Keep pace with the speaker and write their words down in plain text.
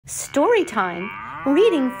Storytime,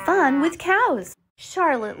 reading fun with cows.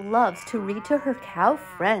 Charlotte loves to read to her cow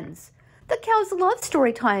friends. The cows loved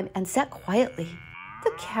Storytime and sat quietly.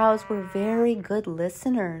 The cows were very good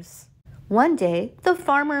listeners. One day, the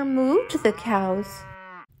farmer moved the cows.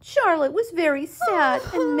 Charlotte was very sad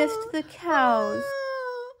and missed the cows.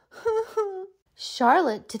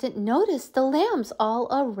 Charlotte didn't notice the lambs all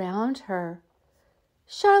around her.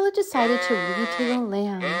 Charlotte decided to read to the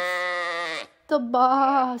lambs. The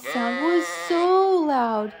baa sound was so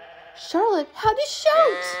loud. Charlotte had to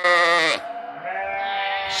shout.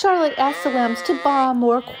 Charlotte asked the lambs to baa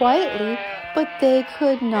more quietly, but they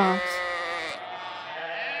could not.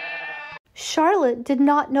 Charlotte did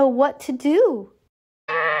not know what to do.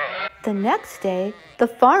 The next day, the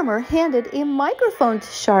farmer handed a microphone to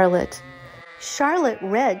Charlotte. Charlotte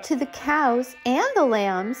read to the cows and the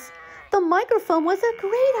lambs. The microphone was a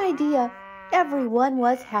great idea. Everyone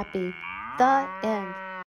was happy. The end.